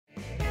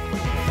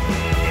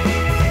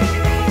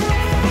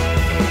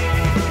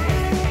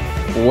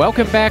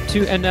Welcome back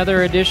to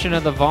another edition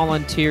of the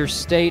Volunteer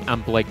State.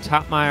 I'm Blake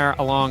Topmeyer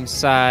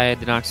alongside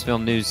the Knoxville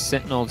News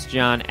Sentinels,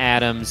 John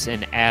Adams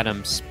and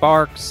Adam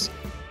Sparks.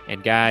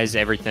 And guys,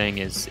 everything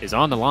is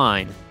on the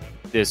line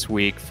this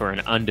week for an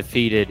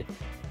undefeated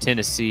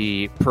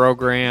Tennessee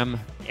program.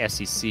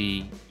 SEC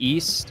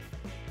East,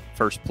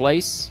 first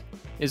place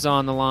is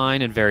on the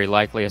line and very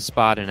likely a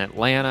spot in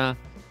Atlanta.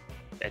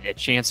 A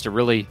chance to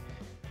really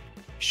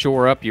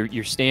shore up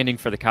your standing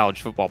for the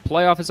college football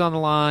playoff is on the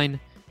line.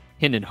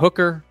 Hendon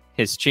Hooker,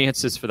 his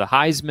chances for the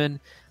Heisman.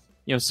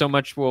 So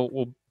much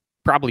will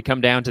probably come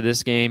down to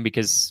this game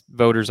because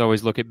voters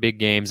always look at big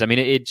games. I mean,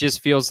 it just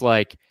feels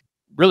like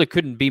really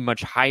couldn't be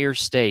much higher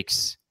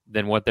stakes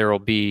than what there will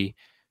be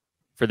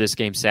for this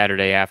game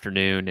Saturday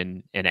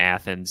afternoon in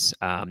Athens.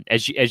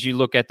 As you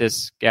look at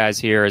this, guys,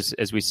 here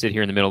as we sit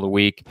here in the middle of the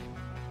week,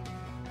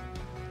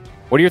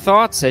 what are your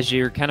thoughts as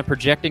you're kind of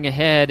projecting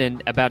ahead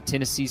and about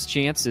Tennessee's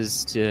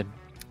chances to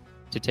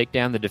take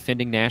down the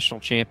defending national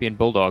champion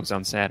Bulldogs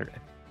on Saturday?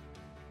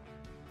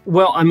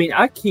 Well, I mean,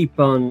 I keep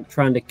on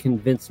trying to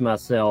convince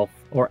myself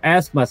or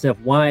ask myself,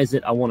 why is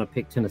it I want to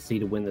pick Tennessee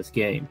to win this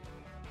game?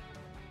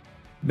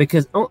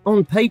 Because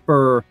on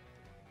paper,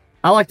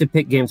 I like to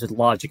pick games with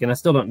logic, and I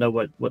still don't know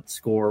what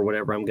score or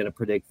whatever I'm going to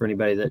predict for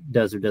anybody that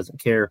does or doesn't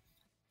care.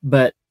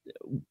 But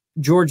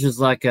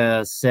Georgia's like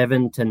a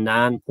 7 to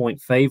 9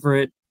 point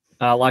favorite.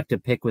 I like to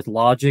pick with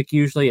logic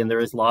usually, and there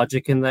is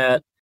logic in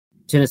that.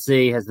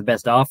 Tennessee has the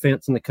best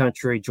offense in the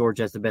country.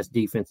 Georgia has the best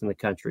defense in the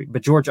country.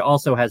 But Georgia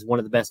also has one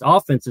of the best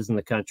offenses in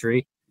the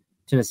country.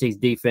 Tennessee's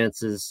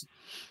defense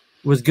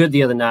was good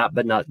the other night,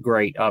 but not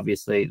great,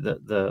 obviously,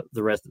 the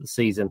rest of the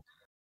season.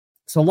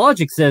 So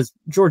logic says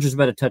Georgia's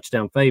about a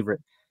touchdown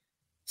favorite.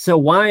 So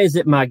why is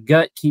it my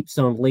gut keeps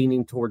on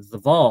leaning towards the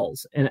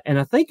Vols? And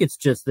I think it's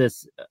just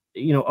this,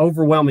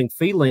 overwhelming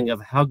feeling of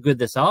how good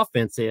this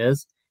offense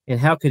is and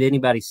how could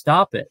anybody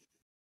stop it.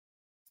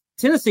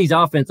 Tennessee's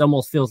offense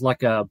almost feels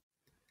like a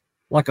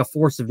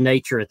force of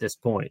nature at this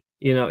point.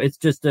 It's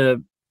just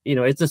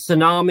it's a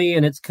tsunami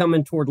and it's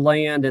coming toward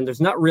land, and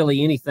there's not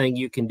really anything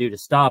you can do to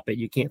stop it.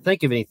 You can't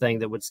think of anything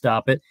that would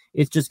stop it.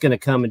 It's just going to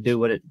come and do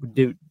what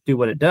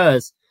it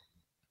does.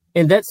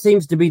 And that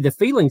seems to be the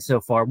feeling so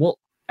far. Well,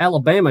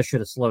 Alabama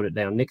should have slowed it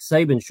down. Nick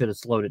Saban should have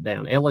slowed it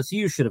down.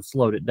 LSU should have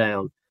slowed it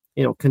down.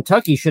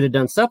 Kentucky should have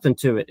done something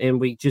to it, and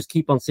we just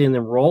keep on seeing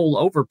them roll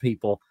over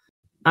people.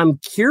 I'm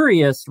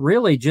curious,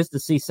 really, just to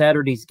see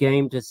Saturday's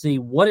game, to see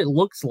what it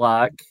looks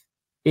like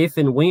if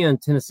and when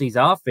Tennessee's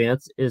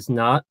offense is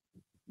not,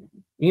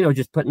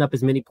 just putting up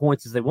as many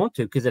points as they want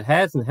to, because it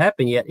hasn't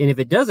happened yet. And if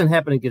it doesn't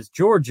happen against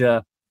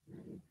Georgia,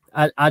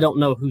 I don't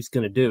know who's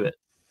going to do it.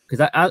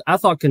 Because I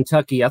thought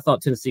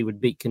Tennessee would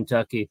beat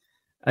Kentucky.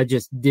 I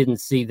just didn't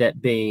see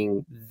that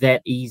being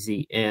that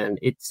easy, and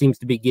it seems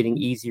to be getting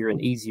easier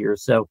and easier.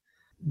 So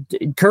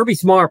Kirby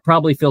Smart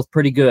probably feels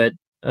pretty good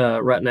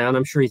right now, and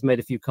I'm sure he's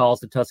made a few calls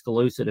to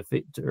Tuscaloosa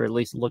or at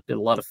least looked at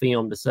a lot of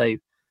film to say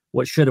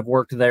what should have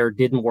worked there,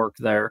 didn't work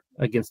there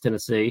against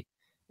Tennessee.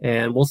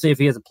 And we'll see if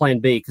he has a plan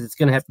B, because it's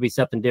going to have to be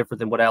something different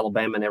than what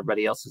Alabama and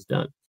everybody else has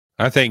done.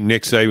 I think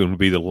Nick Saban would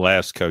be the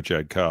last coach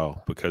I'd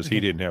call, because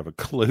he didn't have a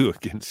clue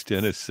against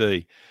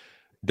Tennessee.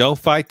 Don't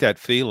fight that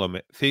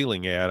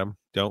feeling, Adam.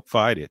 Don't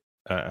fight it.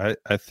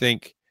 I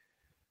think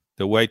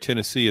the way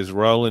Tennessee is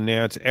rolling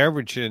now, it's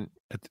averaging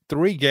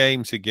 3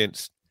 games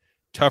against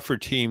tougher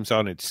teams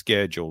on its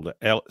schedule,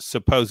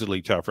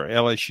 supposedly tougher,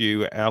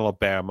 LSU,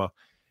 Alabama,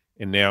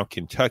 and now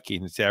Kentucky,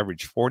 and it's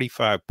averaged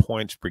 45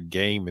 points per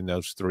game in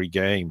those 3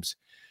 games.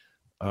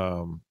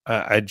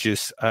 I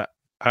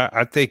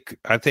think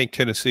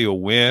Tennessee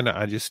will win.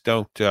 I just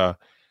don't. I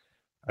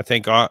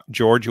think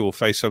Georgia will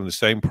face some of the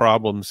same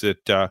problems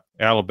that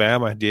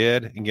Alabama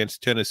did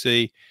against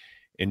Tennessee,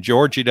 and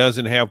Georgia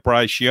doesn't have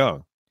Bryce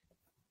Young.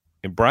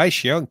 And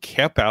Bryce Young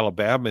kept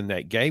Alabama in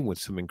that game with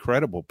some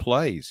incredible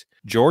plays.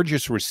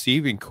 Georgia's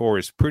receiving core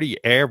is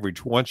pretty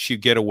average once you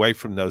get away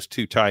from those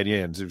 2 tight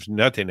ends. There's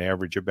nothing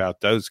average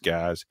about those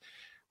guys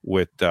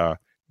with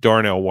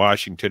Darnell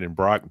Washington and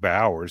Brock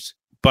Bowers.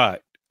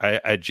 But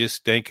I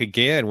just think,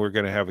 again, we're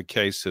going to have a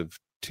case of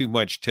too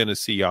much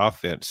Tennessee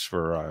offense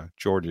for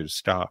Georgia to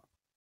stop.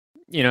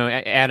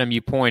 Adam,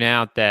 you point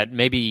out that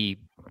maybe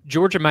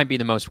Georgia might be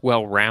the most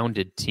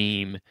well-rounded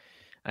team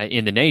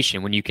in the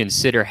nation when you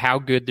consider how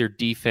good their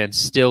defense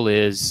still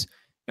is.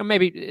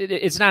 Maybe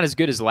it's not as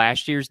good as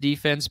last year's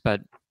defense,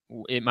 but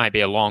it might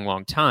be a long,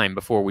 long time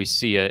before we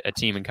see a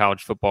team in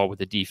college football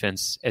with a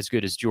defense as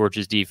good as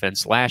Georgia's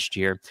defense last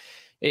year.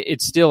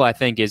 It still, I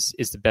think, is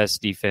the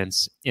best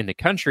defense in the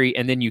country,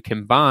 and then you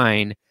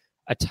combine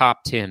a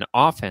top 10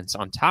 offense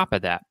on top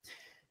of that.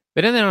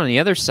 But then on the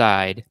other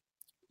side,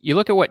 you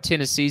look at what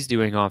Tennessee's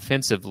doing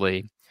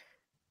offensively,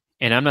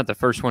 and I'm not the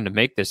first one to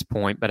make this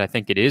point, but I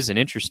think it is an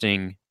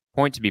interesting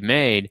point to be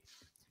made.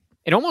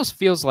 It almost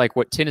feels like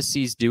what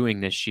Tennessee's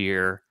doing this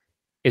year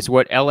is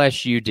what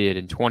LSU did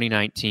in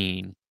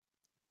 2019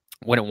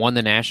 when it won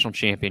the national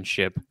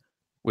championship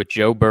with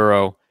Joe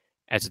Burrow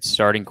as its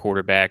starting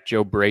quarterback.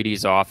 Joe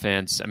Brady's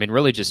offense,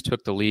 really just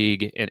took the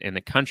league and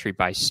the country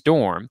by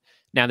storm.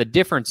 Now, the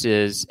difference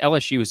is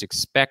LSU was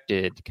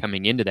expected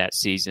coming into that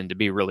season to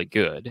be really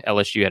good.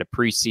 LSU had a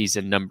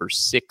preseason number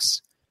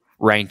 6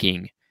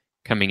 ranking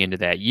coming into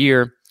that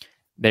year.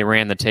 They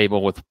ran the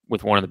table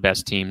with one of the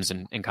best teams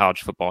in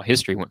college football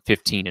history, went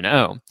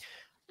 15-0.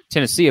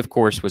 Tennessee, of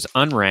course, was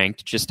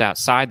unranked, just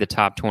outside the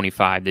top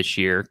 25 this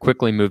year,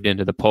 quickly moved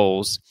into the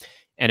polls,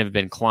 and have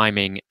been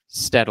climbing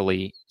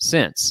steadily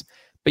since.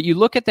 But you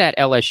look at that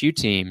LSU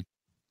team,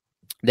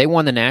 they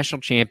won the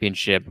national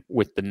championship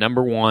with the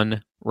number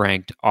 1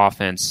 ranked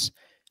offense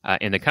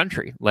in the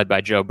country, led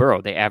by Joe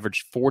Burrow. They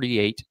averaged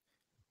 48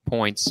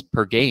 points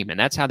per game, and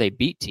that's how they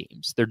beat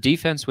teams. Their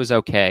defense was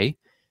okay,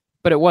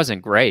 but it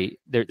wasn't great.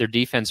 Their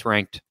defense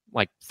ranked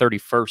like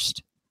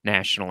 31st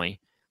nationally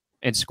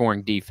in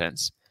scoring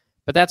defense.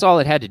 But that's all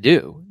it had to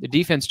do. The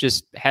defense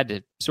just had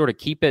to sort of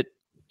keep it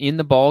in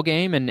the ball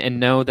game and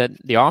know that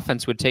the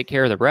offense would take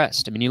care of the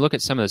rest. I mean, you look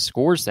at some of the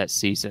scores that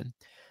season.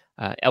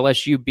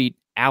 LSU beat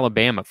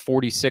Alabama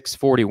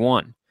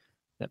 46-41.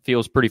 That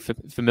feels pretty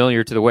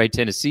familiar to the way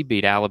Tennessee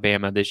beat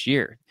Alabama this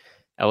year.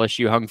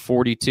 LSU hung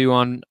 42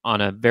 on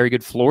a very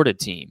good Florida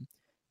team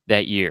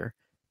that year.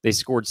 They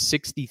scored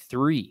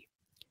 63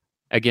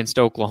 against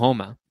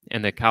Oklahoma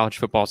in the college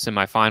football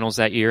semifinals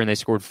that year, and they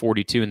scored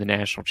 42 in the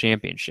national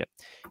championship.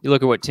 You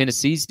look at what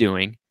Tennessee's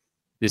doing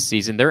this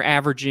season. They're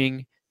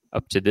averaging,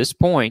 up to this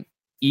point,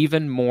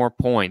 even more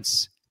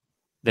points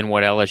than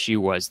what LSU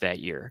was that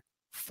year.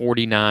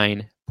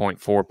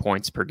 49.4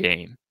 points per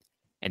game.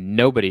 And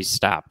nobody's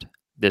stopped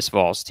this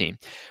Vols team.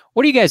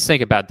 What do you guys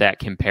think about that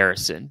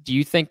comparison? Do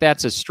you think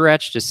that's a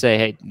stretch to say,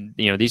 hey,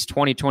 these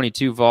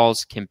 2022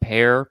 Vols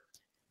compare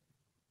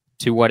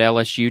to what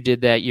LSU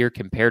did that year,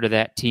 compare to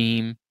that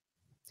team?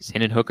 Does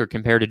Hendon Hooker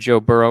compare to Joe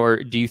Burrow?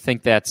 Or do you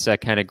think that's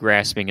kind of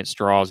grasping at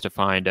straws to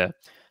find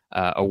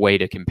a way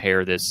to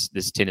compare this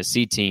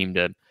Tennessee team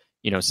to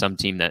some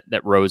team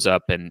that rose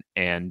up and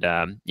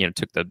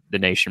took the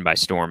nation by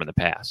storm in the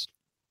past?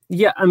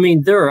 Yeah, I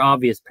mean, there are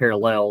obvious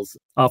parallels.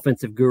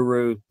 Offensive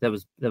guru, that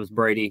was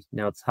Brady.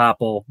 Now it's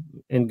Heupel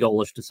and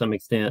Golesh to some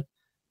extent.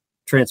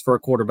 Transfer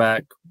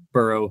quarterback,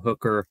 Burrow,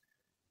 Hooker,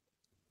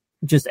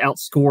 just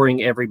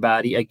outscoring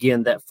everybody.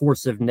 Again, that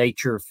force of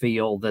nature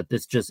feel that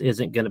this just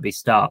isn't going to be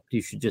stopped.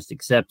 You should just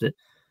accept it.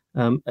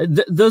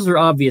 Those are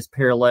obvious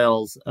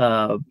parallels.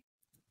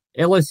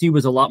 LSU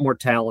was a lot more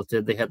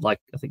talented. They had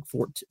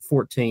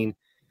 14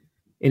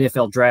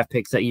 NFL draft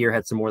picks that year,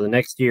 had some more the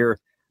next year.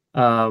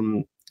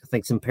 I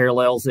think some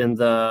parallels in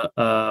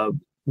the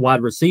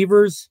wide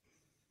receivers.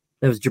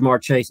 There was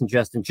Jamar Chase and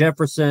Justin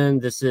Jefferson.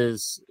 This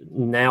is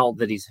now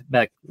that he's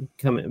back,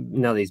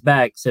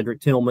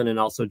 Cedric Tillman and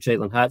also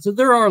Jalen Hyatt. So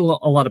there are a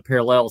lot of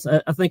parallels.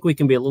 I think we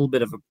can be a little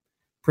bit of a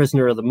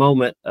prisoner of the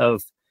moment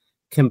of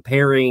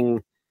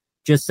comparing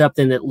just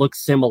something that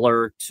looks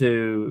similar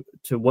to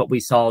what we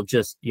saw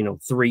just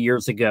 3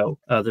 years ago.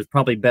 There's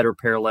probably better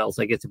parallels,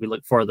 I guess, if we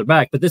look farther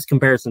back. But this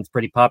comparison's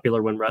pretty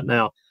popular one right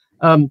now.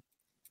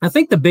 I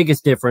think the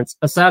biggest difference,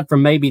 aside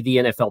from maybe the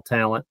NFL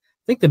talent,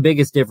 I think the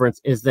biggest difference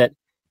is that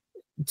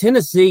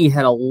Tennessee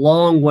had a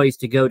long ways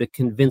to go to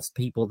convince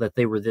people that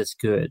they were this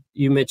good.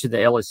 You mentioned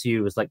that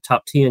LSU was like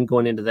top 10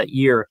 going into that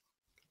year.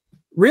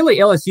 Really,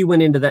 LSU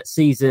went into that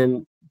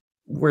season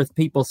with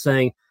people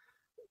saying,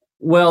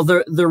 well,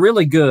 they're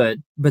really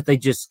good, but they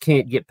just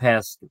can't get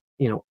past,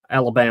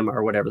 Alabama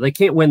or whatever. They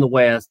can't win the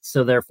West,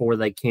 so therefore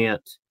they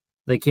can't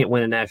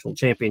win a national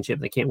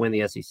championship. They can't win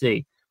the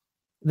SEC.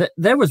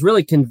 That was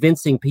really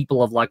convincing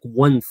people of like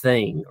one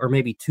thing or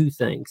maybe two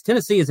things.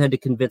 Tennessee has had to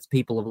convince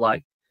people of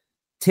like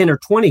 10 or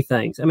 20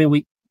 things. I mean,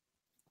 we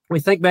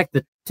think back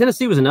that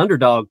Tennessee was an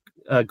underdog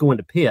going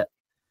to Pitt.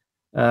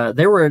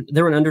 They were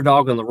an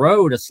underdog on the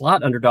road, a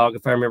slight underdog,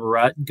 if I remember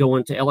right,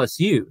 going to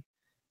LSU.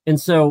 And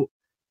so,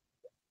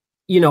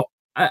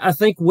 I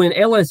think when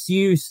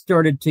LSU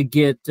started to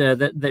get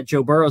that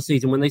Joe Burrow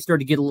season, when they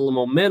started to get a little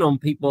momentum,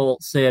 people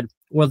said,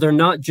 well, they're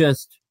not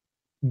just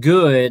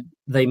good,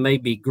 they may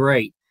be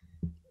great.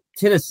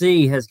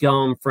 Tennessee has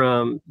gone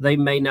from they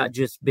may not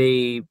just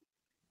be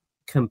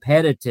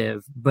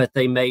competitive, but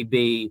they may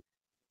be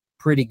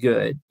pretty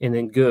good and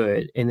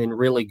then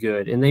really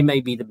good, and they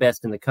may be the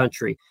best in the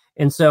country.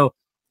 And so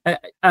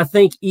I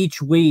think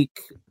each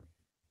week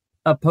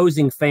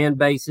opposing fan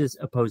bases,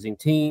 opposing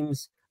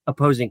teams,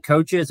 opposing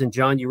coaches, and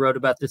John, you wrote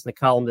about this in the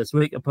column this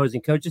week,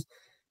 opposing coaches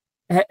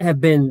have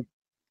been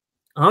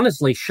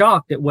honestly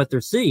shocked at what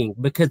they're seeing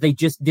because they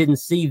just didn't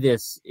see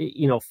this,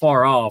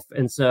 far off.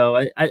 And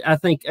so I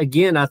think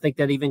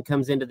that even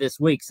comes into this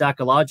week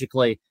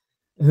psychologically.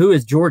 Who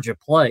has Georgia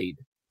played?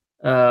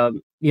 They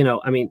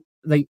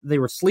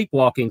were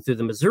sleepwalking through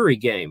the Missouri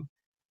game.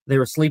 They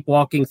were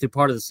sleepwalking through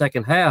part of the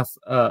second half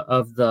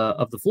of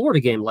the Florida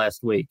game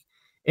last week.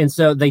 And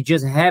so they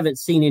just haven't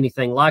seen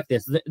anything like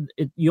this.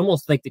 You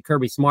almost think that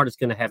Kirby Smart is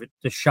going to have it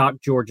to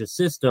shock Georgia's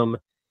system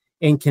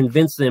and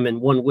convince them in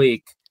 1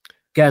 week,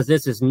 guys,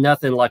 this is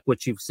nothing like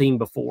what you've seen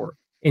before.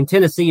 And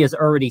Tennessee has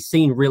already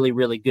seen really,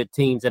 really good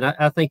teams. And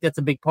I think that's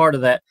a big part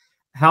of that.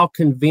 How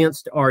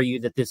convinced are you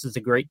that this is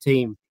a great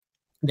team?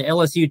 The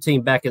LSU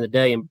team back in the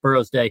day, in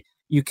Burrow's day,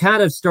 you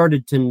kind of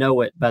started to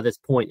know it by this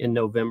point in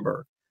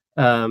November.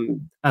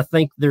 I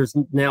think there's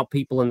now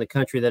people in the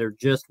country that are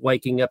just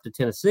waking up to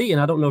Tennessee,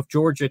 and I don't know if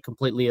Georgia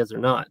completely is or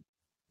not.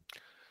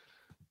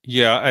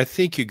 Yeah, I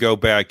think you go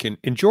back, and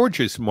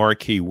Georgia's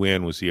marquee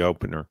win was the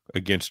opener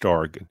against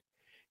Oregon.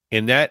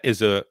 And that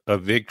is a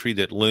victory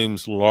that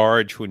looms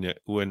large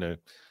when a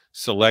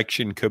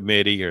selection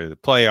committee or the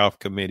playoff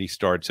committee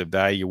starts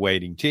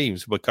evaluating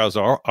teams, because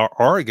our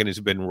Oregon has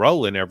been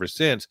rolling ever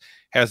since,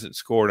 hasn't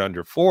scored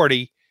under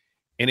 40,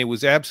 and it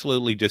was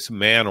absolutely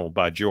dismantled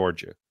by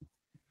Georgia.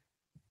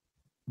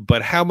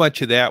 But how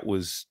much of that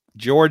was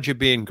Georgia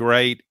being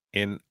great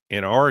and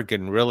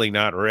Oregon really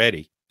not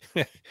ready?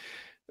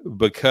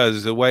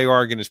 Because the way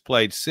Oregon has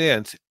played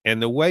since,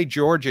 and the way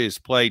Georgia has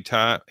played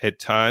at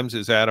times,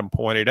 as Adam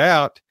pointed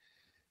out,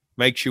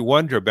 makes you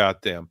wonder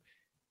about them.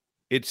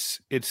 It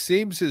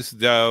seems as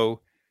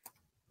though,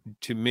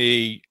 to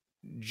me,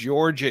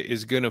 Georgia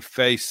is going to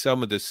face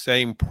some of the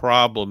same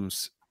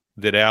problems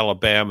that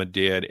Alabama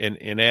did.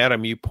 And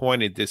Adam, you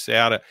pointed this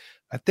out.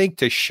 I think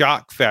the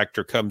shock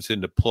factor comes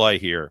into play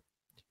here.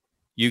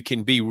 You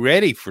can be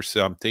ready for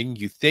something.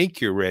 You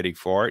think you're ready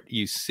for it.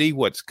 You see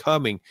what's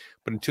coming,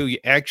 but until you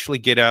actually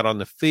get out on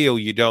the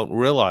field, you don't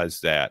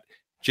realize that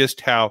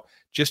just how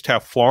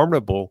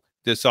formidable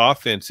this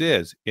offense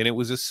is. And it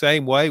was the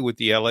same way with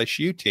the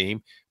LSU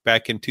team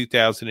back in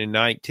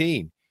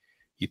 2019.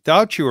 You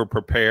thought you were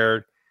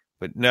prepared,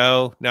 but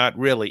no, not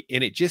really.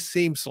 And it just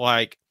seems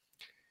like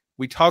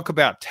we talk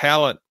about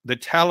talent, the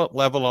talent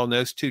level on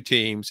those two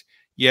teams.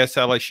 Yes,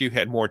 LSU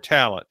had more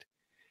talent.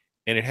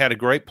 And it had a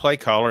great play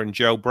caller in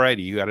Joe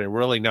Brady, who had a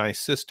really nice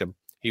system.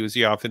 He was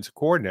the offensive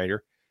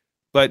coordinator.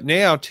 But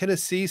now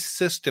Tennessee's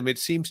system, it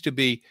seems to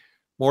be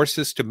more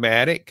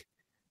systematic,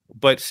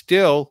 but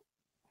still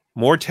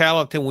more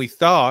talent than we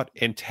thought,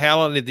 and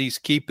talent in these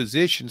key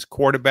positions,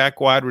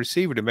 quarterback, wide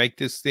receiver, to make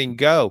this thing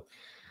go.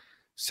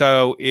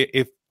 So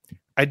if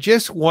I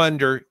just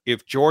wonder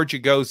if Georgia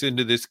goes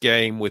into this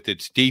game with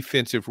its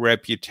defensive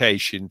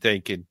reputation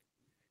thinking,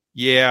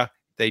 yeah,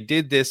 they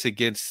did this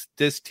against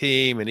this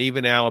team and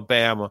even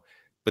Alabama,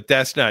 but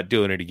that's not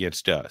doing it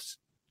against us.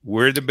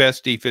 We're the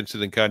best defense in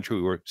the country.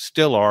 We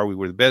still are. We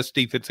were the best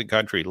defense in the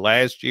country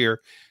last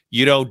year.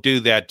 You don't do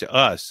that to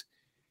us.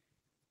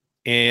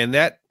 And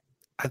that,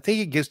 I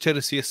think it gives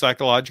Tennessee a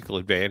psychological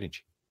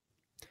advantage.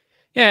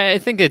 Yeah, I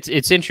think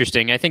it's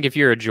interesting. I think if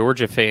you're a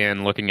Georgia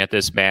fan looking at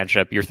this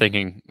matchup, you're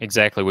thinking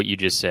exactly what you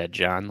just said,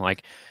 John.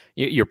 Like,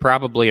 you're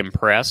probably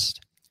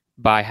impressed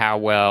by how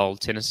well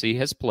Tennessee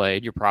has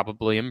played. You're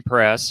probably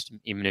impressed,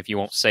 even if you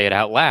won't say it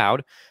out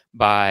loud,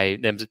 by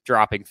them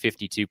dropping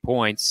 52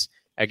 points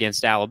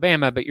against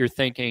Alabama, but you're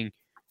thinking,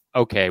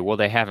 okay, well,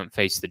 they haven't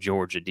faced the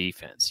Georgia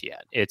defense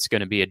yet. It's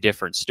going to be a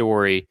different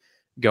story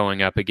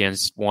going up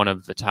against one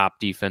of the top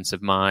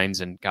defensive minds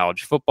in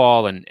college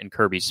football and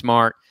Kirby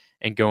Smart,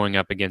 and going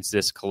up against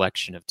this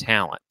collection of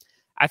talent.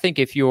 I think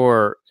if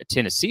you're a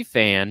Tennessee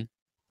fan,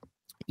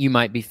 you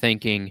might be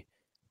thinking,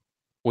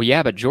 well,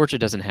 yeah, but Georgia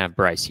doesn't have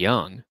Bryce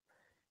Young.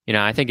 You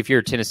know, I think if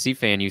you're a Tennessee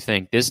fan, you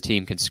think this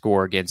team can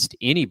score against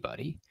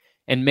anybody,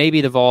 and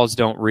maybe the Vols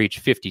don't reach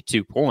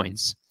 52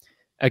 points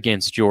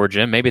against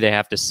Georgia. Maybe they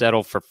have to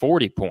settle for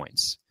 40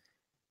 points.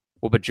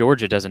 Well, but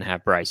Georgia doesn't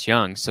have Bryce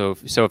Young. So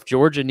if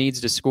Georgia needs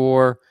to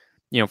score,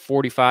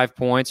 45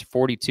 points,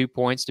 42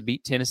 points to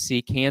beat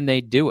Tennessee, can they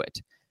do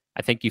it?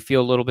 I think you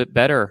feel a little bit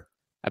better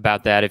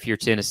about that if you're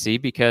Tennessee,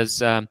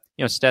 because,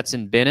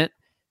 Stetson Bennett,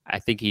 I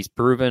think he's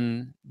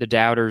proven the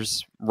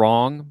doubters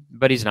wrong,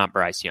 but he's not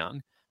Bryce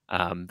Young.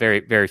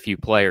 Very, very few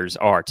players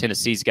are.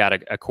 Tennessee's got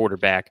a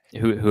quarterback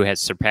who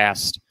has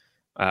surpassed,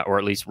 or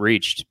at least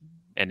reached,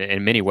 and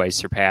in many ways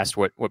surpassed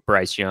what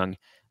Bryce Young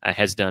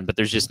has done. But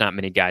there's just not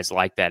many guys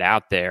like that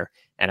out there.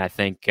 And I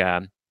think,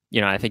 I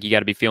think you got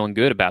to be feeling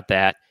good about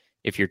that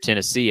if you're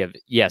Tennessee.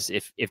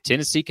 If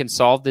Tennessee can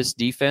solve this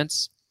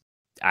defense,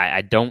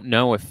 I don't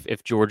know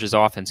if Georgia's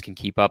offense can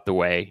keep up the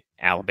way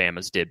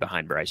Alabama's did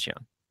behind Bryce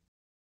Young.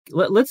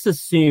 Let's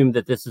assume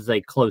that this is a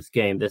close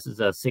game. This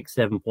is a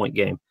 6-7 point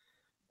game.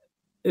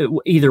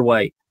 Either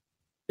way,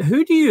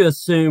 who do you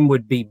assume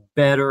would be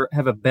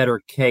have a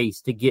better case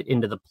to get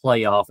into the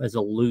playoff as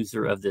a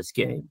loser of this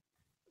game?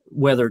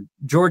 Whether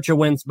Georgia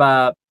wins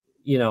by,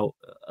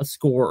 a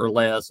score or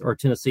less, or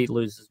Tennessee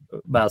loses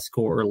by a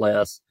score or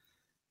less.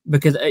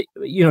 Because,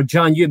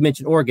 John, you had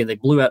mentioned Oregon. They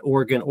blew out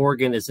Oregon.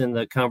 Oregon is in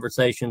the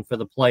conversation for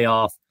the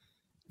playoff.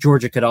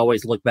 Georgia could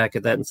always look back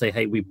at that and say,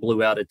 hey, we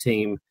blew out a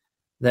team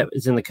that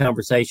is in the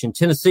conversation.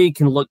 Tennessee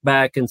can look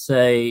back and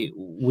say,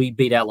 we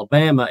beat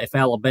Alabama. If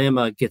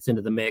Alabama gets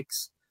into the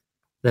mix,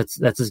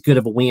 that's as good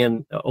of a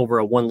win over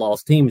a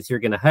one-loss team as you're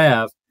going to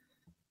have.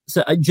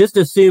 So just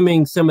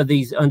assuming some of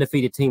these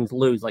undefeated teams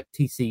lose, like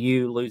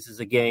TCU loses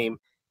a game,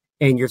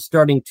 and you're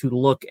starting to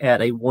look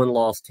at a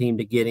one-loss team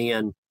to get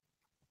in,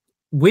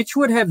 which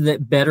would have the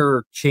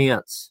better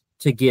chance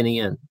to get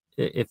in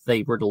if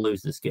they were to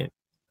lose this game?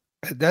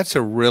 That's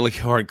a really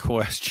hard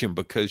question,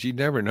 because you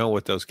never know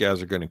what those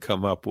guys are going to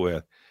come up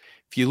with.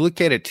 If you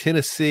look at it,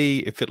 Tennessee,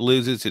 if it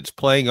loses, it's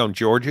playing on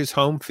Georgia's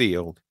home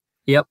field.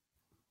 Yep.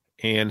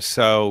 And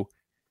so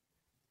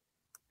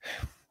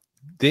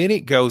Then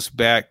it goes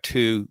back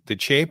to the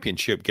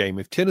championship game.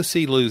 If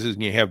Tennessee loses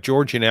and you have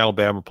Georgia and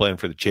Alabama playing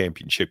for the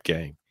championship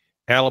game,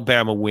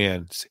 Alabama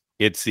wins,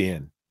 it's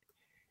in.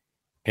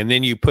 And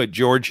then you put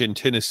Georgia and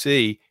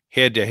Tennessee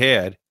head to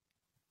head,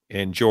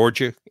 and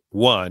Georgia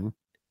won,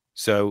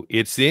 so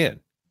it's in.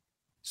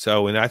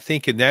 So, and I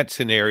think in that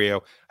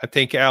scenario, I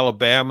think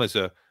Alabama's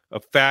a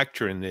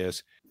factor in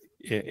this.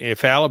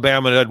 If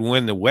Alabama doesn't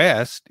win the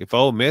West, if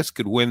Ole Miss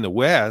could win the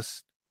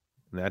West,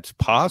 and that's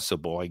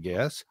possible, I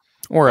guess.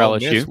 Or Ole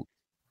LSU. Miss,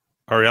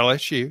 or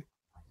LSU.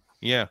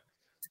 Yeah.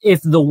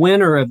 If the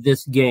winner of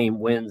this game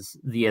wins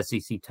the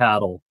SEC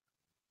title,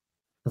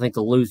 I think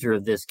the loser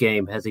of this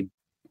game has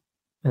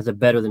a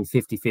better than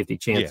 50-50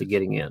 chance of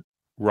getting in.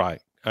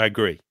 Right. I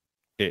agree.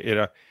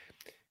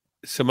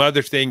 Some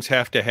other things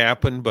have to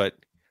happen, but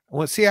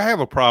I have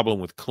a problem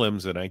with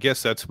Clemson. I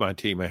guess that's my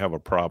team I have a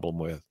problem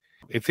with.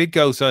 If it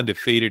goes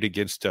undefeated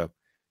against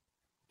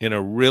in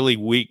a really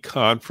weak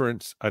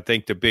conference, I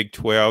think the Big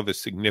 12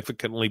 is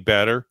significantly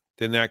better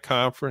than that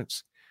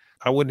conference.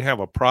 I wouldn't have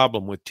a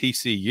problem with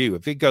TCU.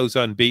 If it goes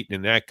unbeaten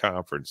in that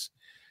conference,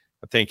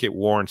 I think it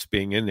warrants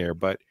being in there.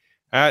 But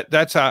I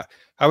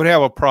would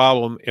have a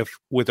problem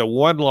with a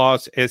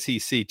one-loss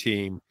SEC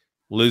team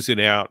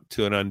losing out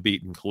to an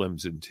unbeaten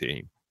Clemson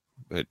team.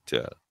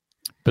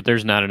 But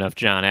there's not enough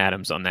John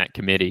Adams on that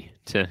committee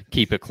to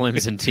keep a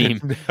Clemson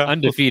team,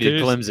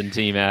 undefeated Clemson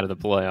team, out of the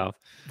playoff.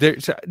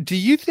 Do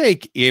you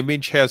think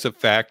image has a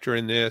factor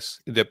in this,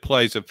 that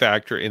plays a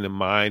factor in the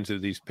minds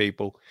of these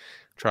people?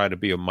 Trying to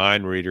be a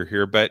mind reader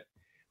here, but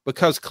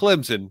because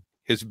Clemson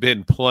has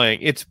been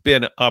playing, it's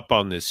been up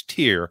on this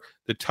tier,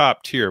 the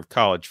top tier of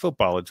college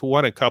football. It's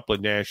won a couple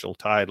of national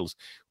titles.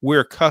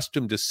 We're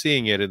accustomed to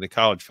seeing it in the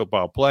college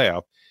football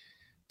playoff.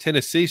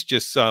 Tennessee's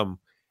just some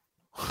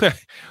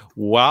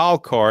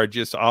wild card,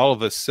 just all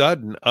of a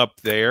sudden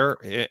up there,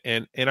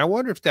 and I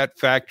wonder if that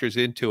factors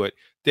into it,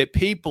 that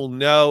people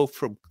know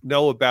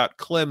about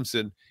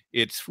Clemson,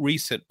 its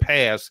recent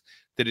past,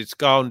 that it's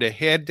gone to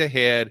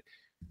head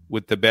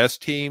with the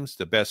best teams,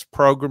 the best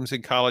programs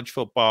in college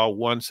football,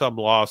 won some,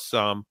 lost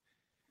some,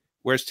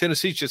 whereas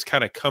Tennessee's just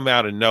kind of come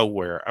out of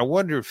nowhere. I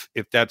wonder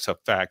if that's a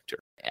factor.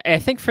 I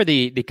think for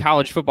the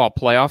college football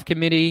playoff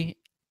committee,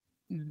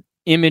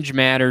 image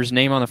matters,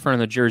 name on the front of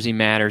the jersey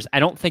matters. I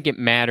don't think it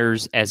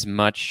matters as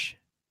much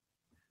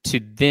to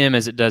them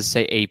as it does,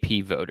 say,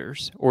 AP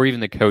voters or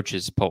even the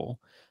coaches poll.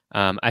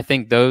 I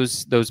think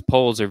those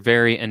polls are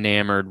very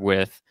enamored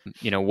with,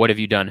 what have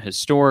you done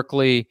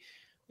historically?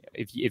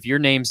 If your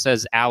name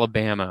says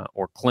Alabama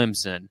or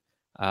Clemson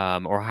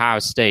or Ohio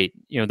State,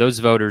 those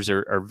voters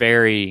are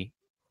very,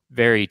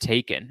 very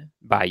taken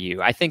by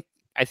you. I think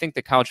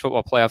the College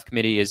Football Playoff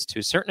Committee is, to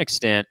a certain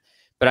extent,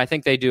 but I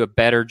think they do a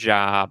better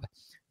job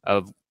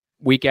of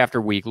week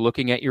after week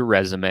looking at your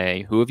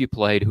resume, who have you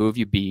played, who have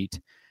you beat,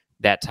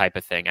 that type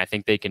of thing. I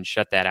think they can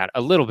shut that out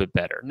a little bit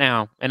better.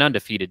 Now, an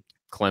undefeated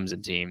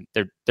Clemson team,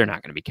 they're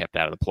not going to be kept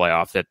out of the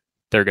playoff. That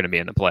they're going to be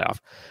in the playoff.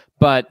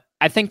 But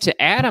I think to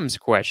Adam's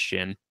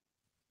question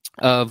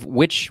of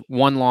which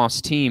one-loss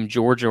team,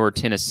 Georgia or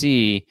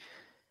Tennessee,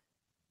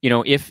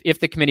 if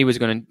the committee was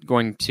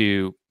going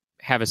to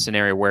have a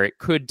scenario where it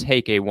could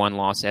take a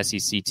one-loss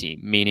SEC team,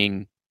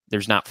 meaning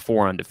there's not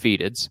 4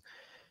 undefeateds,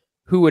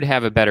 who would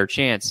have a better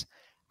chance?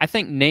 I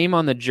think name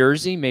on the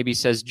jersey maybe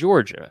says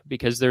Georgia,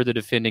 because they're the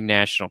defending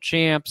national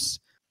champs.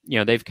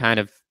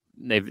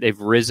 They've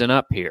risen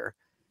up here.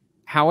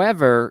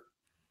 However,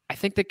 I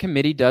think the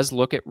committee does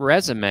look at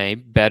resume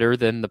better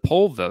than the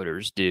poll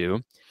voters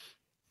do.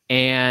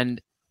 And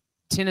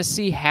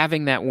Tennessee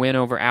having that win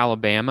over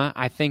Alabama,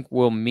 I think,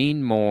 will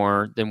mean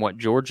more than what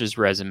Georgia's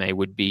resume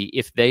would be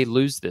if they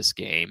lose this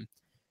game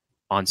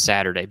on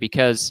Saturday.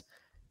 Because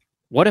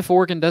what if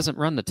Oregon doesn't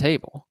run the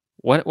table?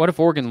 What if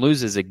Oregon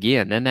loses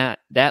again? Then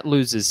that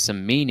loses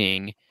some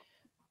meaning,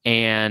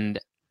 and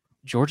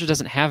Georgia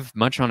doesn't have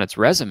much on its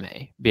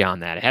resume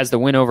beyond that. It has the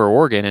win over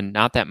Oregon and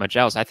not that much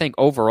else. I think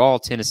overall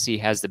Tennessee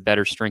has the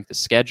better strength of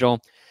schedule.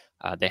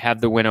 They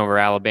have the win over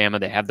Alabama.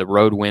 They have the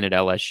road win at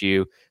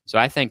LSU. So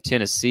I think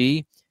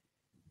Tennessee,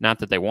 not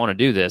that they want to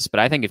do this, but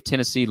I think if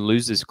Tennessee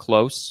loses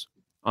close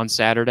on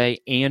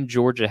Saturday and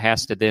Georgia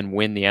has to then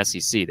win the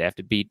SEC,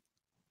 they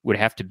would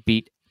have to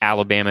beat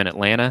Alabama and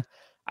Atlanta,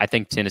 I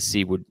think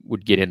Tennessee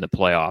would get in the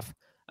playoff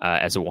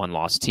as a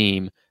one-loss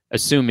team,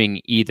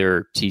 assuming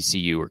either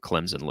TCU or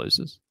Clemson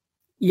loses.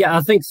 Yeah,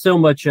 I think so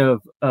much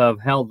of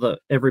how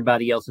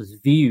everybody else is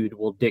viewed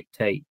will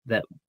dictate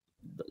that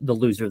the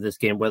loser of this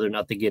game, whether or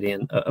not they get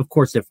in. Of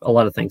course, if a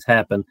lot of things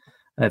happen,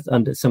 if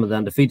some of the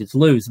undefeateds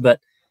lose,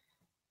 but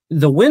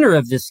the winner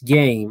of this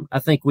game, I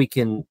think we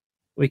can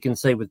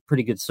say with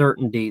pretty good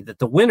certainty that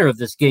the winner of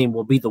this game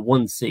will be the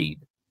 1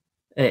 seed.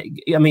 I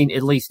mean,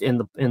 at least in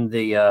the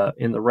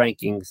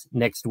rankings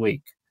next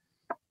week,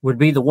 would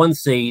be the 1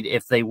 seed.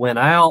 If they went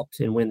out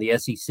and win the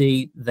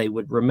SEC, they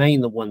would remain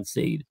the 1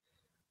 seed.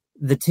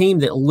 The team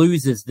that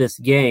loses this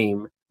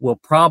game will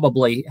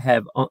probably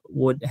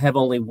would have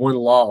only 1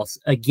 loss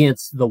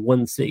against the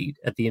 1 seed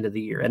at the end of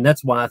the year. And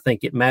that's why I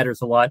think it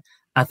matters a lot.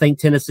 I think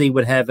Tennessee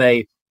would have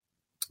a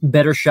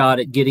better shot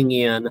at getting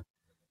in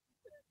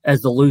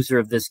as the loser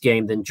of this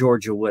game than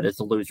Georgia would as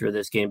the loser of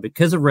this game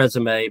because of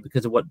resume,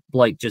 because of what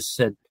Blake just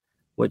said,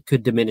 what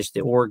could diminish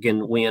the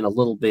Oregon win a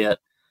little bit.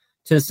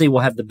 Tennessee will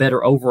have the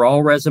better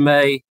overall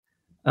resume,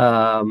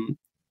 and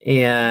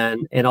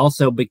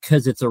also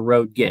because it's a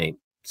road game.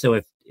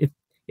 So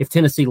if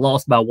Tennessee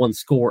lost by one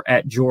score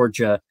at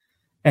Georgia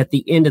at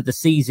the end of the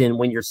season,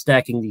 when you're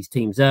stacking these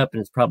teams up,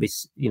 and it's probably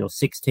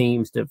 6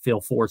 teams to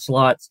fill 4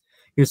 slots,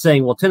 you're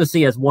saying, well,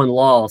 Tennessee has one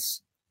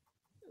loss,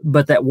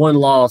 but that one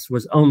loss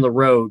was on the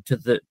road to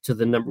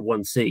the number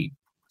 1 seed.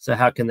 So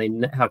how can they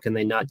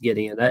not get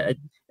in?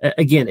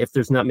 Again, if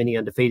there's not many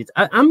undefeated,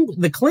 I'm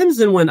the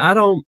Clemson one.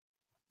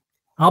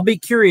 I'll be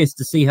curious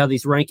to see how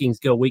these rankings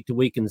go week to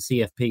week in the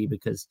CFP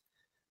because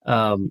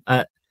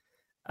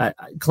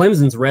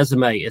Clemson's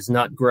resume is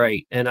not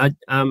great, and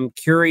I'm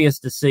curious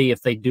to see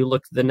if they do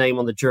look at the name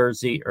on the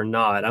jersey or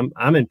not.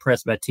 I'm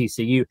impressed by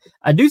TCU.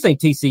 I do think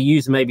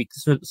TCU's maybe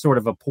sort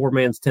of a poor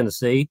man's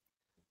Tennessee.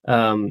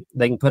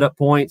 They can put up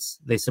points.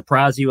 They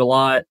surprise you a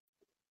lot.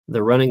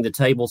 They're running the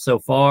table so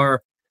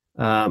far.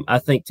 I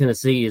think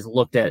Tennessee is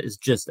looked at as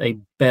just a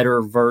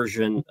better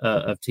version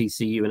of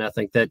TCU, and I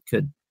think that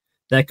could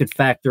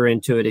factor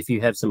into it if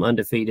you have some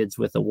undefeateds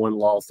with a 1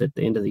 loss at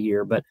the end of the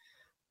year. But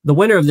the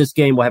winner of this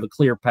game will have a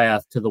clear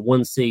path to the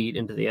 1 seed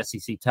into the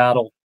SEC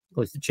title, at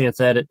least a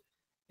chance at it.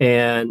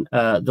 And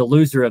the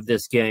loser of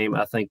this game,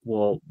 I think,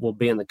 will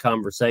be in the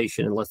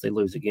conversation unless they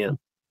lose again.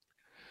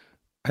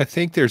 I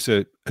think there's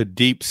a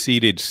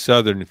deep-seated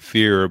Southern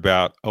fear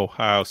about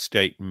Ohio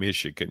State and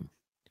Michigan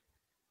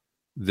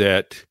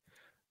that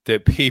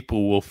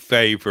people will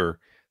favor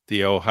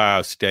the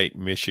Ohio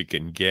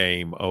State-Michigan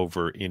game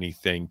over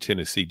anything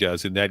Tennessee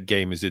does. And that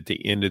game is at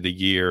the end of the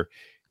year.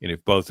 And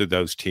if both of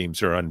those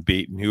teams are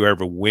unbeaten,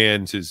 whoever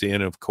wins is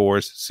in, of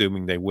course,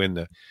 assuming they win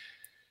the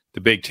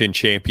Big Ten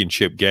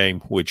championship game,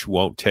 which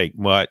won't take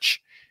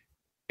much.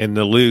 And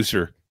the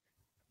loser,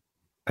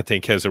 I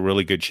think, has a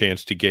really good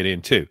chance to get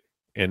in too.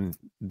 And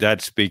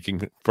that's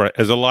speaking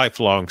as a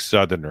lifelong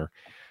Southerner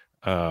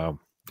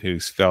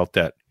who's felt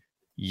that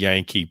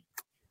Yankee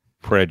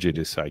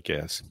prejudice, I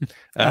guess.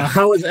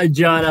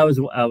 John. I was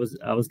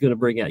going to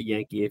bring out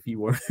Yankee if you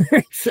were.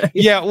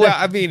 Yeah, well,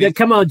 I mean,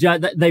 come on,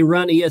 John. They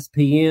run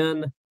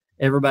ESPN.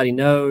 Everybody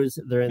knows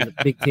they're in the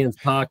Big Ten's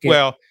pocket.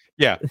 Well,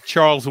 yeah,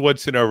 Charles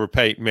Woodson over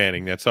Peyton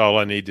Manning. That's all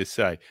I need to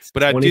say.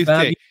 But I do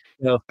think.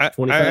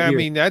 I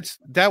mean,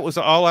 that was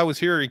all I was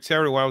hearing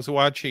Saturday when I was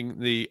watching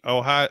the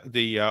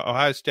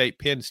Ohio State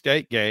Penn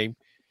State game.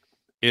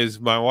 Is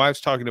my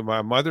wife's talking to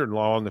my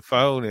mother-in-law on the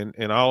phone,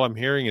 and all I'm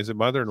hearing is a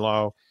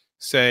mother-in-law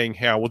saying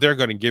how, well, they're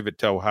going to give it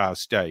to Ohio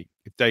State.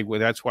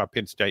 That's why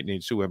Penn State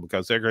needs to win,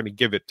 because they're going to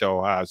give it to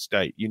Ohio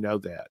State. You know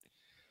that.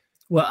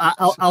 Well,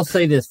 I'll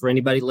say this for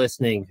anybody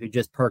listening who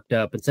just perked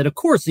up and said, of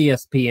course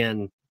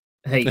ESPN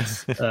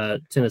hates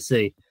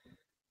Tennessee.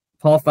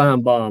 Paul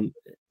Feinbaum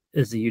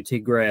is a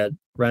UT grad.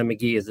 Ryan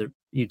McGee is a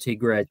UT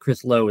grad.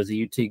 Chris Lowe is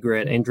a UT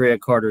grad. Andrea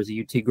Carter is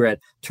a UT grad.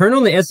 Turn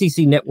on the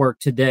SEC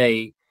network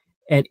today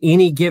at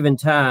any given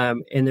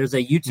time, and there's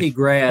a UT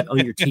grad on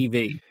your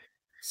TV.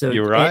 So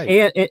you're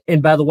right.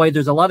 And by the way,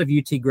 there's a lot of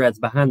UT grads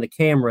behind the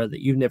camera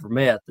that you've never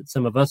met that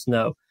some of us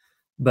know.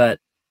 But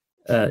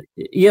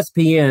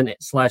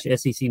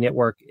ESPN/SEC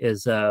network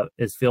is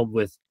filled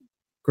with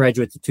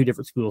graduates of 2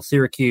 different schools,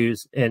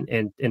 Syracuse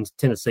and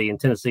Tennessee. And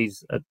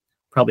Tennessee's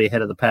probably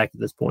ahead of the pack at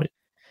this point.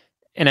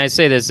 And I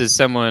say this as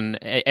someone,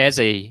 as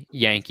a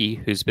Yankee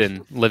who's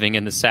been living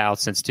in the South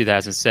since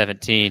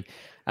 2017,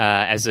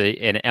 as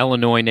an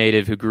Illinois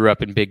native who grew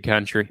up in Big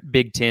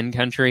Ten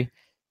country.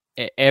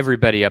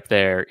 Everybody up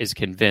there is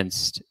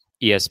convinced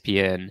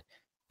ESPN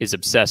is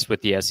obsessed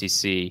with the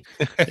SEC.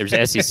 There's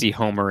SEC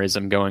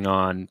homerism going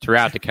on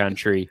throughout the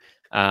country.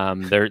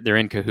 They're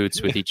in cahoots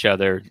with each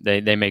other.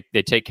 They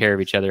take care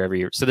of each other every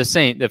year. So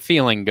the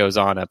feeling goes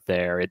on up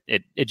there.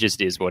 It just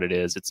is what it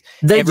is.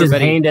 They just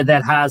handed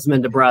that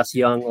Heisman to Bryce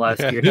Young last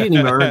year. He didn't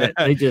even earn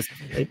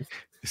it.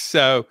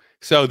 So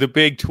the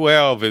Big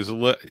 12 is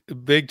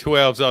Big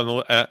 12's on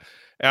the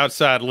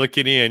outside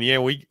looking in. Yeah,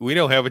 we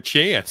don't have a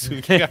chance.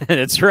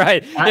 That's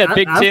right. Yeah,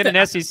 Big Ten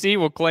and SEC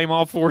will claim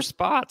all 4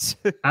 spots.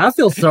 I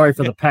feel sorry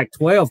for the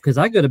Pac-12 because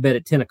I go to bed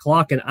at 10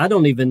 o'clock and I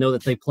don't even know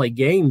that they play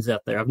games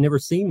out there. I've never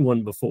seen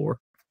one before.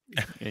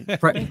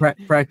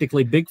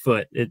 Practically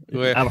Bigfoot.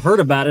 I've heard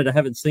about it. I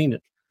haven't seen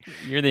it.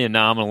 You're the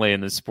anomaly in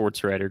the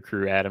sports writer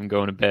crew, Adam,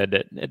 going to bed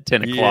at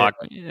 10 o'clock.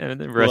 Yeah,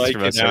 the rest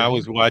of us I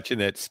was watching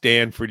that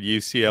Stanford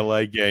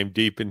UCLA game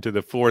deep into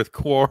the 4th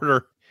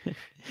quarter.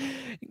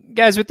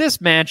 Guys, with this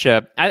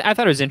matchup, I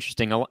thought it was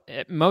interesting.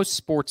 Most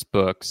sports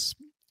books,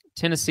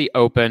 Tennessee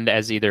opened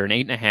as either an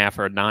 8.5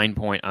 or a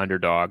 9-point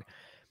underdog.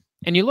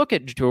 And you look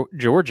at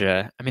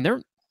Georgia, I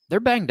mean, they're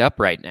banged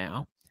up right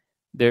now.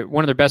 They're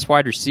one of their best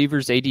wide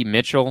receivers, A.D.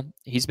 Mitchell.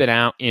 He's been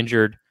out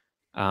injured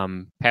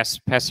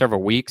past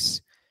several weeks.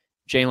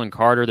 Jalen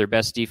Carter, their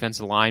best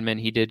defensive lineman,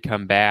 he did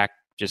come back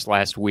just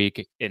last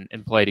week and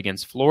played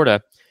against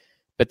Florida.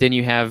 But then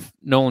you have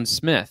Nolan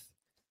Smith,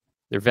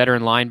 their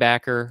veteran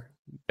linebacker,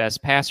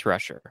 best pass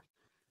rusher.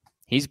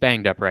 He's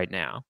banged up right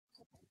now.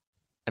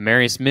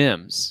 Amarius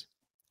Mims,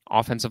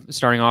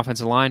 starting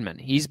offensive lineman,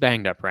 he's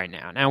banged up right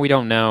now. Now we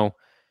don't know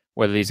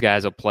whether these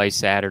guys will play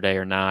Saturday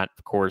or not.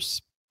 Of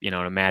course, in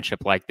a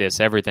matchup like this,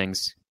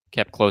 everything's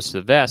kept close to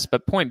the vest.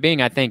 But point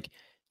being, I think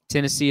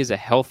Tennessee is a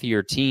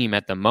healthier team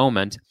at the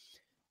moment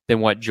than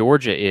what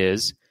Georgia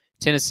is.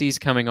 Tennessee's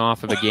coming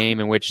off of a game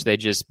in which they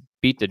just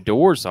beat the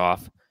doors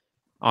off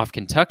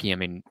Kentucky. I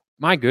mean,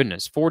 my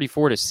goodness,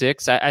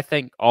 44-6. I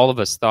think all of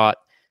us thought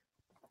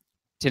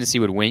Tennessee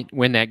would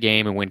win that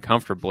game and win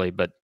comfortably,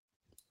 but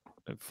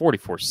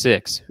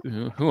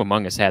 44-6, who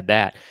among us had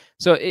that?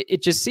 So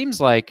it just seems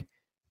like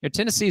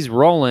Tennessee's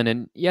rolling,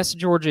 and yes,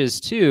 Georgia is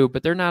too,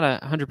 but they're not a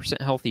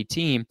 100% healthy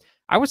team.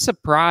 I was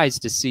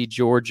surprised to see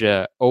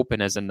Georgia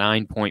open as a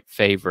 9-point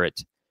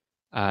favorite,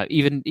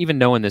 even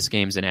knowing this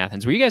game's in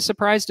Athens. Were you guys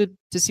surprised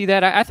to see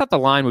that? I thought the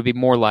line would be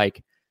more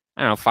like,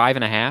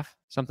 5.5,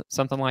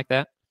 something like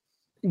that.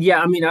 Yeah,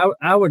 I mean,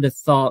 I would have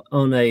thought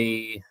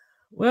I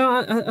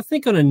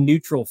think on a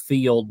neutral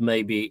field,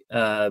 maybe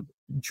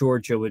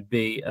Georgia would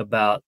be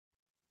about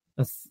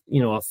a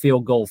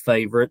field goal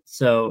favorite.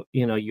 So,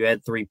 you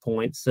add 3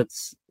 points.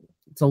 This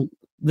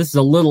is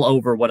a little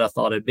over what I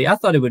thought it'd be. I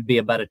thought it would be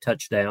about a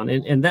touchdown,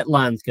 and that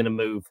line's going to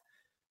move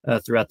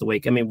throughout the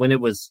week. I mean, when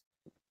it was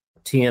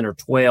 10 or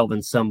 12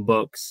 in some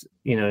books,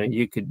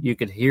 you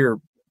could hear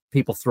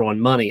people throwing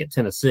money at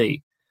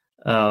Tennessee.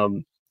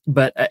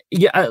 But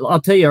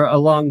I'll tell you,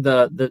 along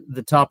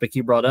the topic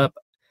you brought up,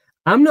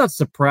 I'm not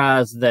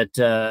surprised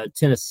that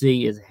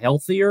Tennessee is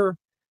healthier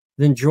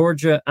than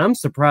Georgia. I'm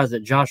surprised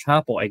that Josh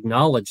Heupel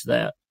acknowledged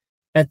that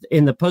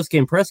in the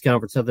postgame press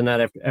conference of the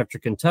night after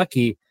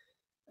Kentucky.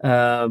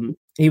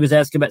 He was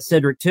asked about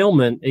Cedric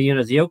Tillman.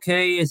 Is he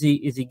okay? Is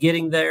he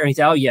getting there? And he's,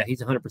 oh yeah,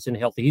 he's 100%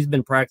 healthy. He's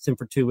been practicing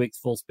for 2 weeks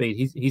full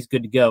speed. He's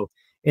good to go.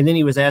 And then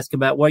he was asked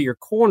about, well, your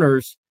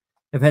corners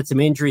have had some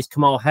injuries.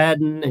 Kamal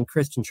Haddon and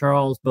Christian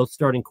Charles, both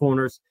starting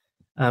corners,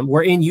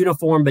 were in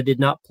uniform but did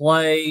not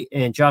play.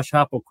 And Josh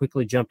Heupel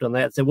quickly jumped on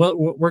that and said, well,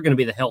 we're going to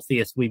be the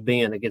healthiest we've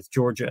been against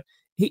Georgia.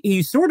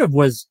 He sort of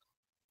was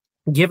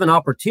given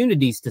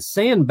opportunities to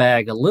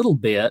sandbag a little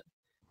bit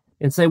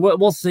and say, well,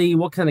 we'll see.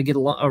 We'll kind of get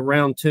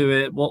around to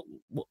it. Well,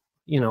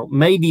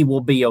 maybe we'll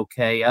be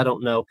okay. I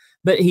don't know.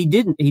 But he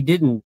didn't. He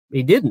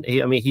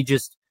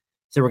just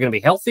said, we're going to be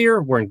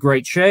healthier. We're in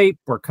great shape.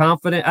 We're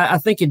confident. I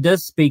think it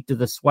does speak to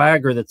the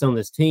swagger that's on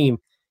this team,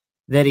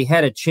 that he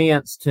had a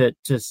chance to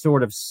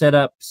sort of set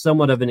up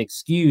somewhat of an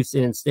excuse,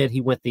 and instead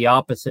he went the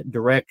opposite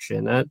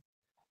direction.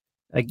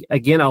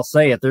 Again, I'll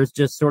say it. There's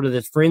just sort of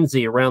this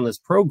frenzy around this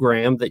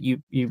program that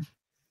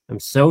I'm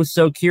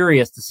so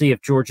curious to see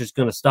if Georgia's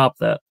going to stop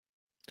that.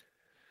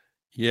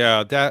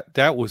 Yeah,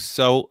 that was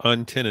so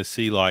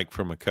un-Tennessee-like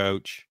from a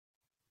coach,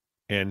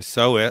 and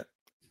so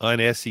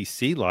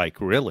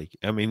un-SEC-like, really.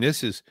 I mean,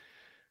 this is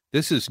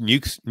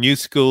new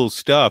school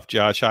stuff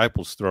Josh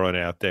Heupel's throwing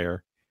out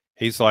there.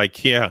 He's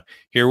like, yeah,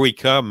 here we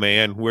come,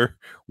 man. We're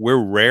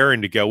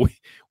raring to go.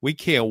 We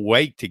can't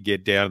wait to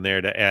get down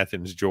there to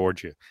Athens,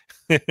 Georgia.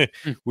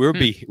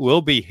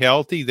 We'll be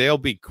healthy. They'll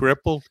be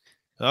crippled.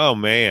 Oh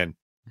man,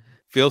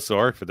 feel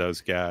sorry for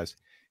those guys.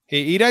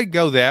 He doesn't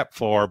go that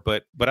far,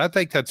 but I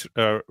think that's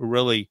a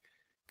really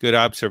good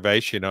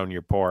observation on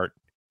your part,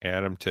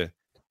 Adam, to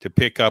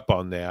pick up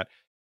on that.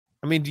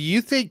 I mean, do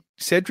you think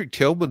Cedric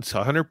Tillman's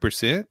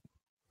 100%?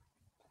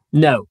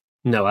 No,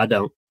 I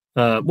don't.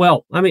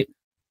 Well, I mean,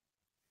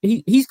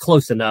 he's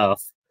close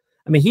enough.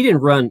 I mean, he didn't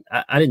run.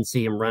 I didn't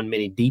see him run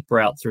many deep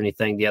routes or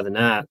anything the other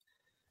night.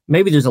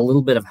 Maybe there's a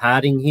little bit of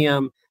hiding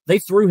him. They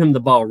threw him the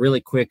ball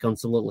really quick on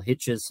some little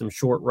hitches, some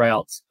short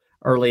routes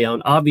early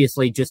on,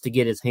 obviously just to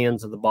get his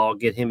hands on the ball,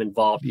 get him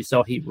involved. You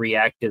saw he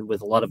reacted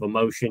with a lot of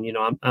emotion.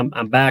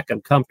 I'm back, I'm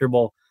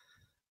comfortable.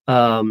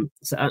 So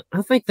I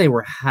think they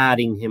were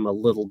hiding him a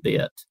little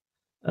bit.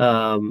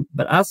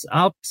 But I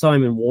saw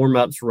him in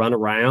warm-ups run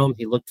around.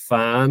 He looked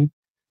fine.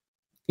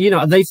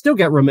 They still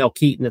got Ramel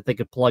Keaton that they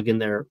could plug in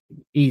there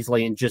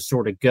easily and just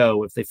sort of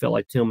go if they felt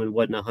like Tillman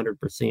wasn't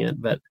 100%.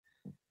 But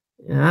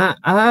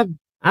I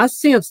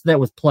sensed that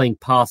was playing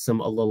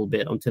possum a little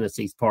bit on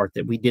Tennessee's part,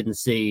 that we didn't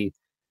see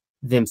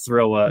them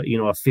throw a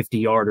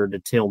 50-yarder to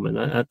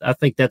Tillman. I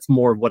think that's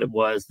more of what it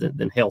was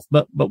than health.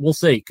 But we'll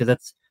see, because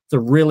it's a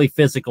really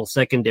physical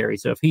secondary.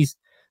 So if he's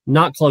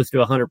not close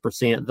to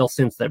 100%, they'll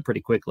sense that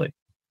pretty quickly.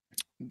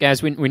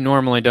 Guys, we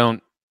normally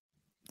don't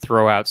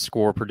throw out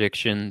score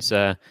predictions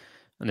on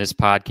this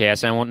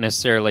podcast. I won't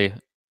necessarily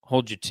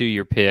hold you to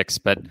your picks,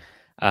 but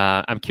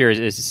I'm curious.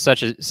 It's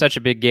such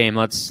a big game.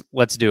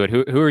 Let's do it.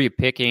 Who are you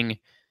picking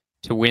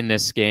to win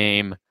this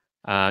game?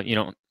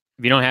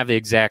 If you don't have the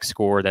exact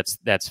score,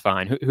 that's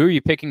fine. Who are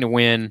you picking to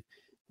win,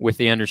 with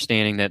the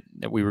understanding that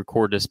we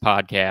record this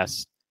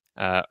podcast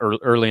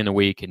early in the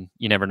week, and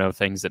you never know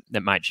things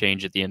that might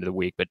change at the end of the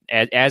week. But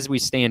as we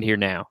stand here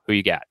now, who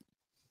you got?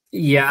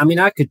 Yeah, I mean,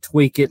 I could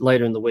tweak it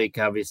later in the week,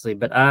 obviously,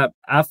 but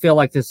I feel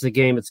like this is a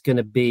game that's going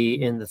to be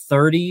in the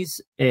 30s,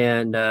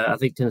 and I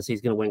think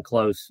Tennessee's going to win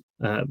close,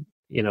 35-31,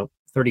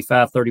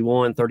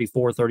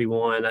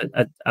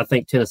 34-31. I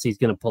think Tennessee's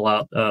going to pull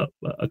out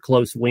a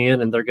close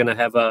win, and they're going to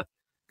have a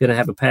going to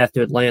have a path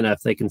to Atlanta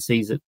if they can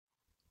seize it.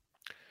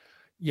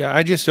 Yeah,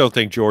 I just don't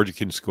think Georgia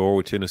can score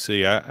with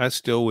Tennessee. I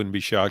still wouldn't be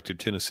shocked if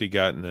Tennessee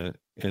got in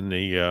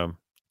the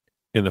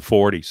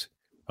 40s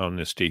on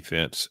this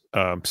defense.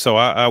 So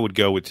I would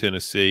go with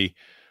Tennessee.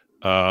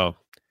 I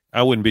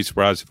wouldn't be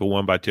surprised if it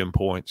won by 10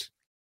 points.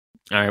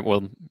 All right.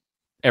 Well,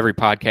 every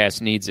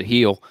podcast needs a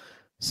heel,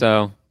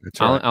 so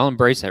I'll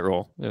embrace that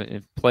role.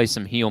 Play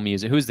some heel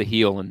music. Who's the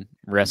heel in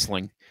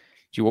wrestling?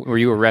 Were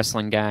you a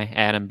wrestling guy,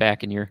 Adam,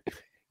 back in your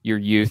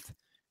youth?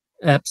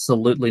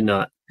 Absolutely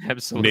not.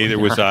 Absolutely. Neither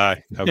was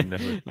I. I've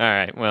never. All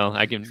right. Well,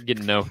 I can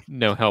get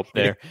no help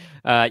there.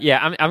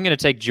 I'm going to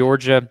take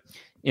Georgia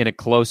in a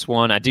close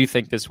one. I do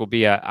think this will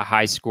be a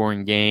high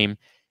scoring game.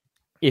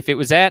 If it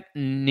was at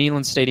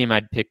Neyland Stadium,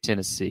 I'd pick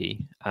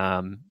Tennessee,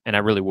 and I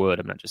really would.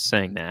 I'm not just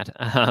saying that.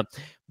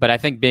 But I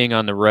think being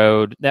on the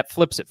road, that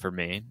flips it for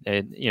me.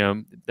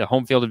 The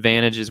home field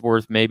advantage is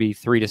worth maybe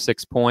 3 to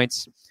 6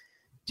 points.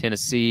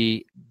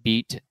 Tennessee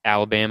beat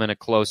Alabama in a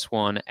close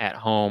one at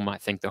home. I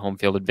think the home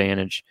field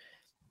advantage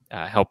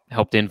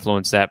helped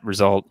influence that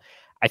result.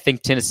 I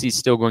think Tennessee's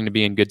still going to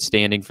be in good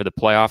standing for the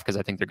playoff because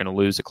I think they're going to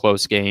lose a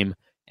close game,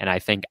 and I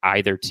think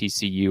either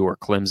TCU or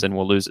Clemson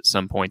will lose at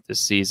some point this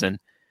season.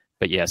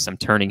 But yes, I'm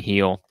turning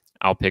heel.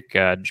 I'll pick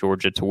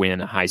Georgia to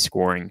win a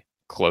high-scoring,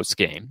 close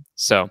game.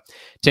 So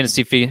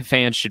Tennessee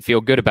fans should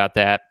feel good about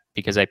that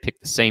because I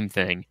picked the same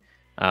thing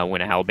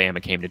when Alabama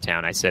came to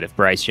town. I said if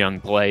Bryce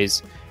Young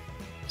plays,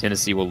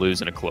 Tennessee will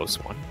lose in a close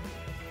one.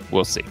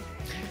 We'll see.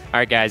 All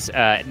right, guys,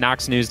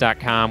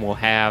 KnoxNews.com will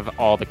have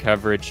all the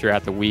coverage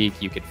throughout the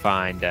week. You can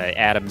find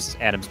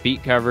Adam's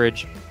beat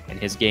coverage and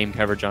his game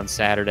coverage on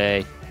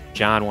Saturday.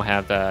 John will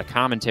have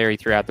commentary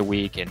throughout the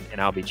week, and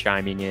I'll be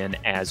chiming in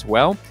as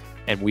well.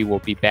 And we will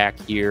be back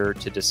here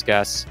to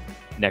discuss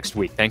next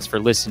week. Thanks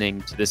for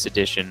listening to this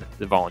edition of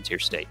the Volunteer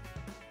State.